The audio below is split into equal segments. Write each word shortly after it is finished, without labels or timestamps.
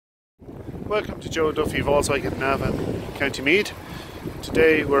Welcome to Joe Duffy Volkswagen Navan, County Meath.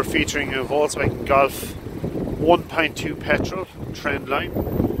 Today we're featuring a Volkswagen Golf 1.2 petrol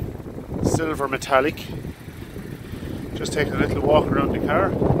trendline, silver metallic. Just taking a little walk around the car,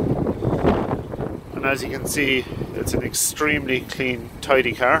 and as you can see, it's an extremely clean,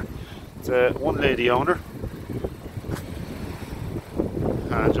 tidy car. It's a one lady owner.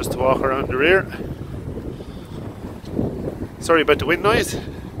 And just to walk around the rear. Sorry about the wind noise.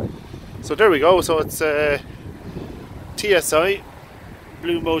 So there we go. So it's TSI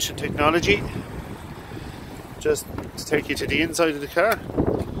Blue Motion technology. Just to take you to the inside of the car,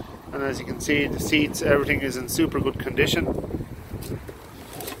 and as you can see, the seats, everything is in super good condition.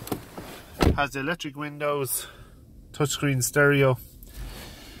 Has the electric windows, touchscreen stereo.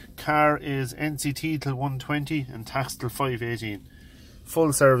 Car is NCT till 120 and tax till 518.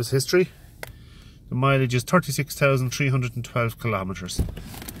 Full service history. The mileage is 36,312 kilometers.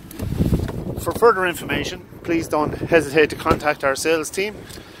 For further information, please don't hesitate to contact our sales team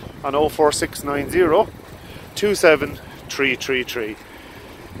on 04690 27333.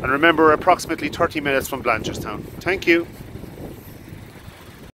 And remember, approximately 30 minutes from Blanchardstown. Thank you.